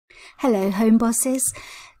Hello home bosses.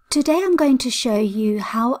 Today I'm going to show you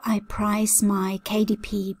how I price my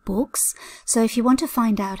KDP books. So if you want to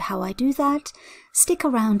find out how I do that, stick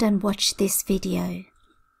around and watch this video.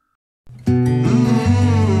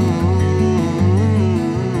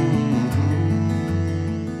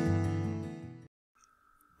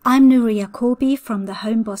 I'm Nuria Corby from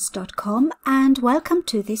thehomeboss.com and welcome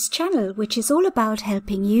to this channel, which is all about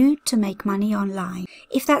helping you to make money online.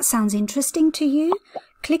 If that sounds interesting to you,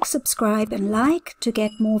 click subscribe and like to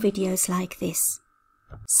get more videos like this.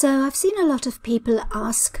 So I've seen a lot of people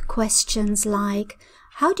ask questions like,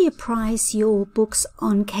 how do you price your books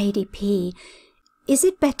on KDP? Is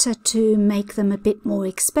it better to make them a bit more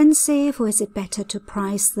expensive, or is it better to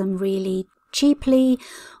price them really cheaply?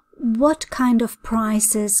 What kind of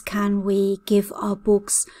prices can we give our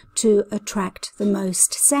books to attract the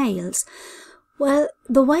most sales? Well,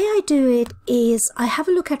 the way I do it is I have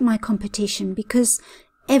a look at my competition, because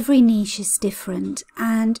every niche is different,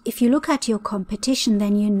 and if you look at your competition,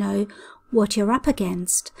 then you know what you're up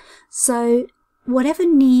against. So whatever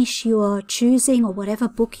niche you are choosing or whatever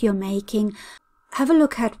book you're making, have a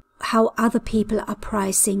look at how other people are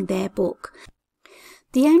pricing their book.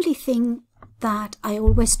 The only thing that I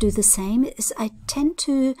always do the same is I tend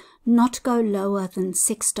to not go lower than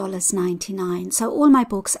 $6.99. So all my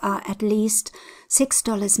books are at least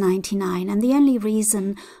 $6.99, and the only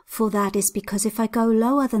reason for that is because if I go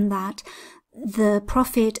lower than that, the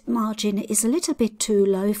profit margin is a little bit too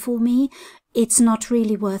low for me. It's not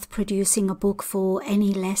really worth producing a book for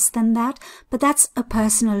any less than that, but that's a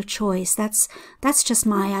personal choice. That's just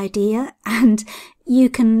my idea, and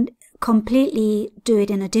you can completely do it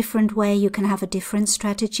in a different way. You can have a different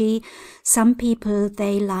strategy. Some people,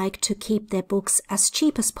 they like to keep their books as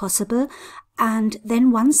cheap as possible, and then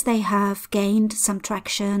once they have gained some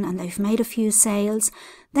traction and they've made a few sales,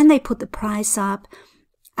 then they put the price up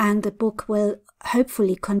and the book will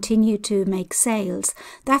hopefully continue to make sales.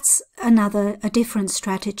 That's a different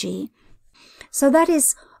strategy. So that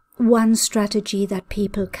is one strategy that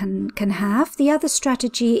people can have. The other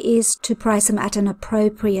strategy is to price them at an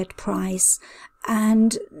appropriate price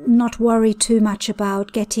and not worry too much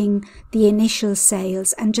about getting the initial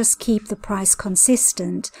sales and just keep the price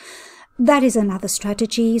consistent. That is another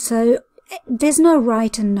strategy. So there's no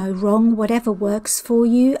right and no wrong, whatever works for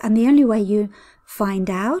you, and the only way you find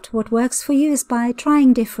out what works for you is by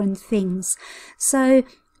trying different things. So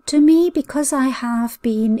to me, because I have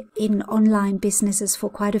been in online businesses for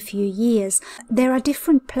quite a few years, there are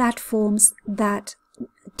different platforms that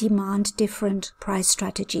demand different price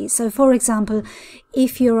strategies. So for example,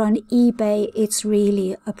 if you're on eBay, it's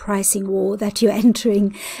really a pricing war that you're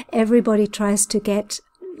entering. Everybody tries to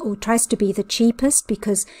be the cheapest,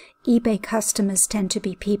 because eBay customers tend to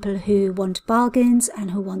be people who want bargains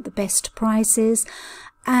and who want the best prices.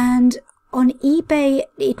 And on eBay,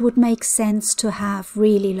 it would make sense to have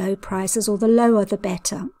really low prices, or the lower the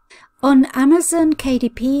better. On Amazon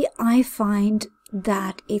KDP, I find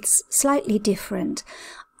that it's slightly different.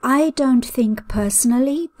 I don't think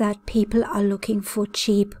personally that people are looking for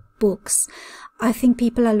cheap books. I think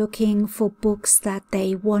people are looking for books that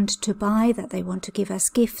they want to buy, that they want to give as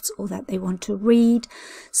gifts, or that they want to read.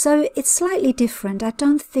 So it's slightly different. I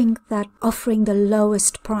don't think that offering the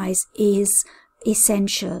lowest price is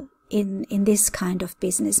essential in this kind of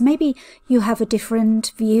business. Maybe you have a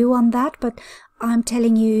different view on that, but I'm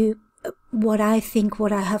telling you what I think,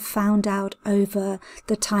 what I have found out over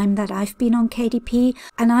the time that I've been on KDP,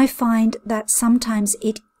 and I find that sometimes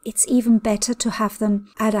it's even better to have them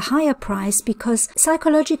at a higher price, because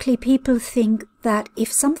psychologically people think that if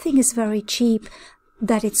something is very cheap,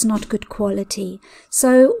 that it's not good quality.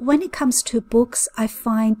 So when it comes to books, I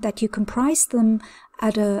find that you can price them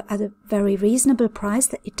at a very reasonable price,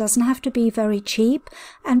 that it doesn't have to be very cheap,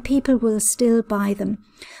 and people will still buy them.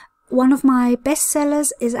 One of my best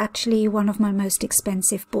sellers is actually one of my most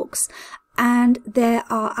expensive books, and there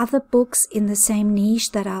are other books in the same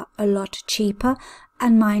niche that are a lot cheaper,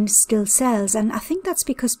 and mine still sells. And I think that's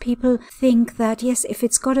because people think that, yes, if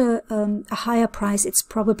it's got a higher price, it's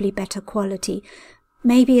probably better quality.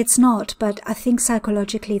 Maybe it's not, but I think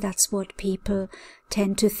psychologically that's what people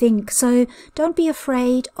tend to think. So don't be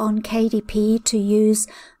afraid on KDP to use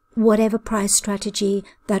whatever price strategy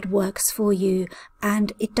that works for you.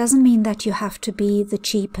 And it doesn't mean that you have to be the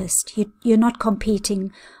cheapest. You're not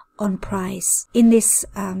competing on price in this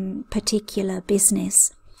particular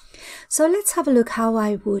business. So let's have a look how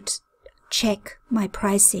I would check my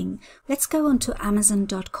pricing. Let's go on to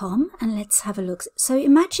Amazon.com and let's have a look. So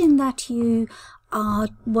imagine that you are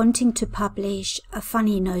wanting to publish a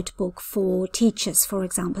funny notebook for teachers, for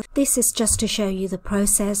example. This is just to show you the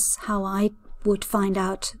process, how I would find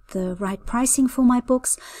out the right pricing for my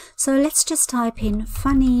books. So let's just type in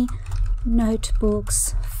funny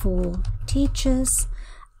notebooks for teachers,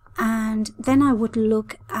 and then I would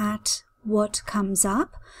look at what comes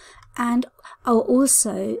up. And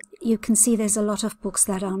also you can see there's a lot of books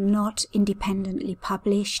that are not independently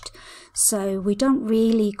published, so we don't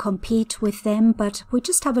really compete with them, but we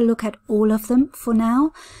just have a look at all of them for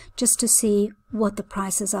now just to see what the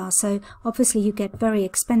prices are. So obviously you get very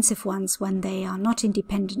expensive ones when they are not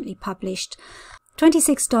independently published.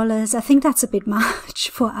 $26, I think that's a bit much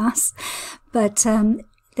for us, but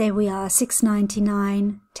there we are,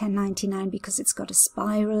 $6.99, $10.99 because it's got a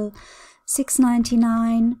spiral,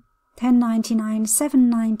 $6.99, $10.99,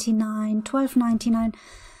 $7.99, $12.99.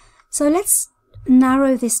 So let's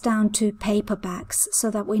narrow this down to paperbacks so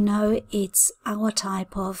that we know it's our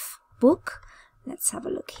type of book. Let's have a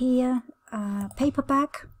look here,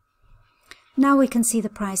 paperback. Now we can see the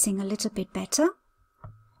pricing a little bit better.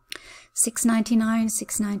 $6.99,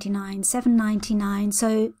 $6.99, $7.99.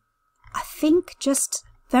 So I think just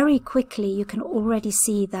very quickly you can already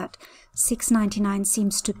see that $6.99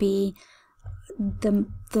 seems to be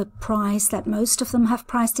the price that most of them have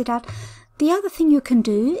priced it at. The other thing you can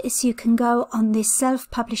do is you can go on this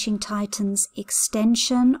Self-Publishing Titans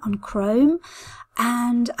extension on Chrome,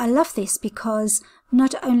 and I love this because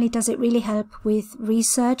not only does it really help with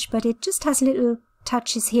research, but it just has little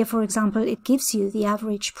touches here. For example, it gives you the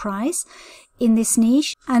average price in this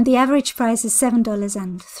niche, and the average price is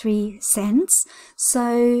 $7.03.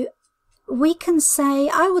 So we can say,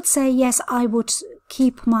 I would say, yes, I would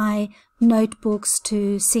keep my notebooks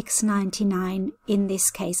to $6.99 in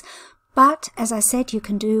this case. But as I said, you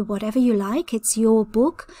can do whatever you like. It's your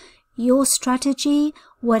book, your strategy,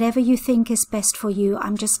 whatever you think is best for you.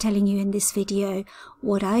 I'm just telling you in this video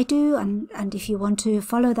what I do, and if you want to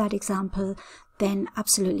follow that example, then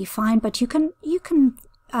absolutely fine. But you can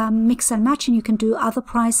mix and match, and you can do other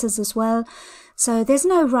prices as well. So there's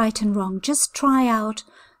no right and wrong. Just try out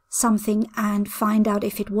something and find out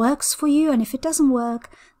if it works for you, and if it doesn't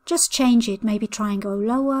work, just change it. Maybe try and go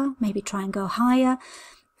lower, maybe try and go higher.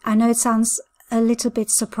 I know it sounds a little bit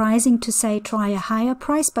surprising to say try a higher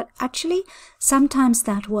price, but actually sometimes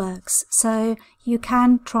that works. So you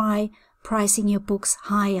can try pricing your books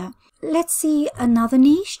higher. Let's see another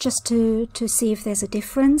niche just to see if there's a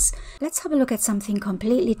difference. Let's have a look at something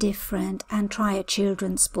completely different and try a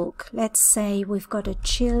children's book. Let's say we've got a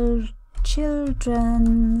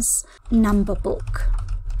children's number book.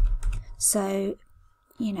 So,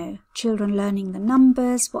 you know, children learning the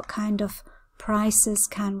numbers, what kind of prices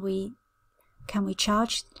can we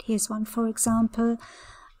charge? Here's one, for example,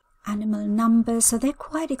 animal numbers. So they're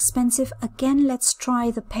quite expensive. Again, let's try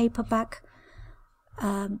the paperback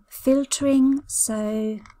filtering.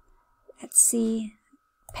 So let's see,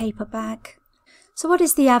 paperback. So what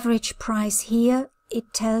is the average price here?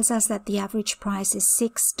 It tells us that the average price is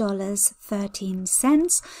 $6.13.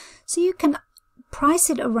 So you can price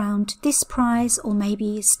it around this price, or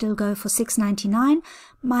maybe still go for $6.99.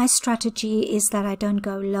 My strategy is that I don't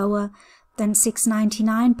go lower than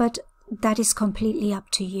 $6.99, but that is completely up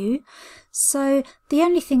to you. So the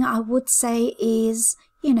only thing I would say is,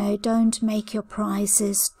 you know, don't make your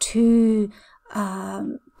prices too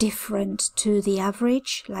different to the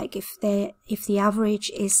average. Like if the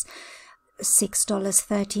average is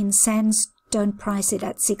 $6.13, don't price it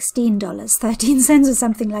at $16.13 or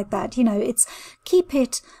something like that. You know, it's keep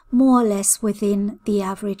it more or less within the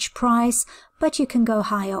average price, but you can go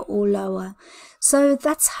higher or lower. So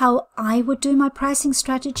that's how I would do my pricing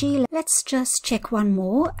strategy. Let's just check one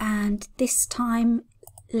more, and this time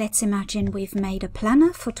let's imagine we've made a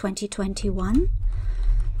planner for 2021.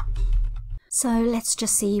 So let's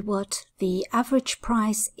just see what the average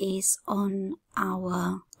price is on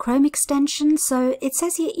our Chrome extension. So it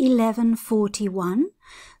says here $11.41.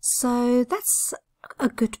 So that's a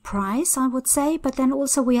good price, I would say. But then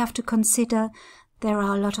also we have to consider there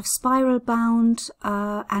are a lot of spiral bound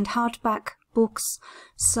and hardback books.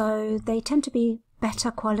 So they tend to be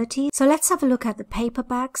better quality. So let's have a look at the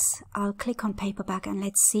paperbacks. I'll click on paperback and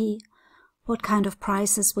let's see what kind of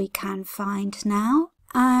prices we can find now.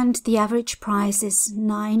 And the average price is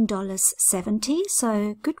 $9.70,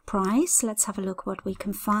 so good price. Let's have a look what we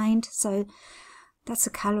can find. So that's a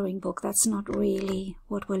coloring book. That's not really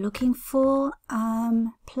what we're looking for.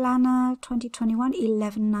 Planner 2021,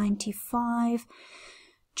 $11.95.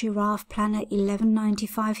 Giraffe planner,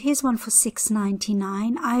 $11.95. Here's one for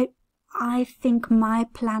 $6.99. I think my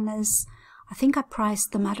planners, I think I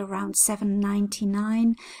priced them at around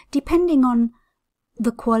 $7.99, depending on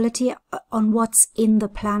the quality on what's in the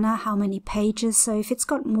planner, how many pages. So if it's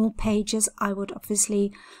got more pages, I would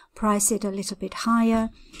obviously price it a little bit higher.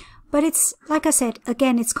 But it's, like I said,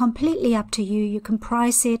 again, it's completely up to you. You can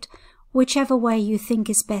price it whichever way you think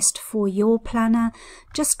is best for your planner.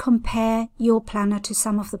 Just compare your planner to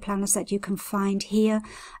some of the planners that you can find here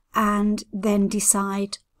and then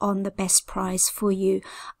decide on the best price for you.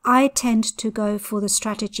 I tend to go for the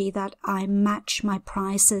strategy that I match my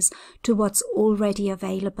prices to what's already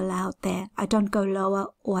available out there. I don't go lower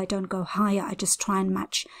or I don't go higher. I just try and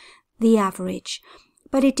match the average.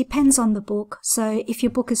 But it depends on the book. So if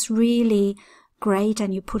your book is really great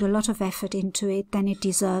and you put a lot of effort into it, then it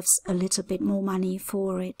deserves a little bit more money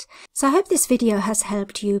for it. So I hope this video has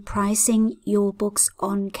helped you pricing your books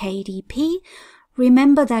on KDP.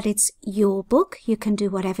 Remember that it's your book. You can do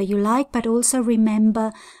whatever you like, but also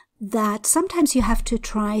remember that sometimes you have to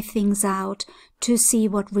try things out to see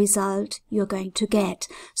what result you're going to get.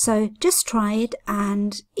 So just try it,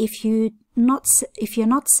 and if you're not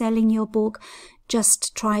selling your book,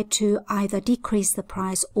 just try to either decrease the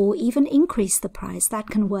price or even increase the price. That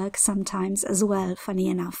can work sometimes as well, funny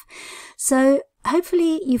enough. So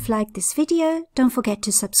hopefully you've liked this video. Don't forget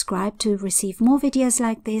to subscribe to receive more videos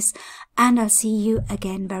like this, and I'll see you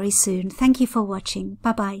again very soon. Thank you for watching.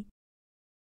 Bye bye.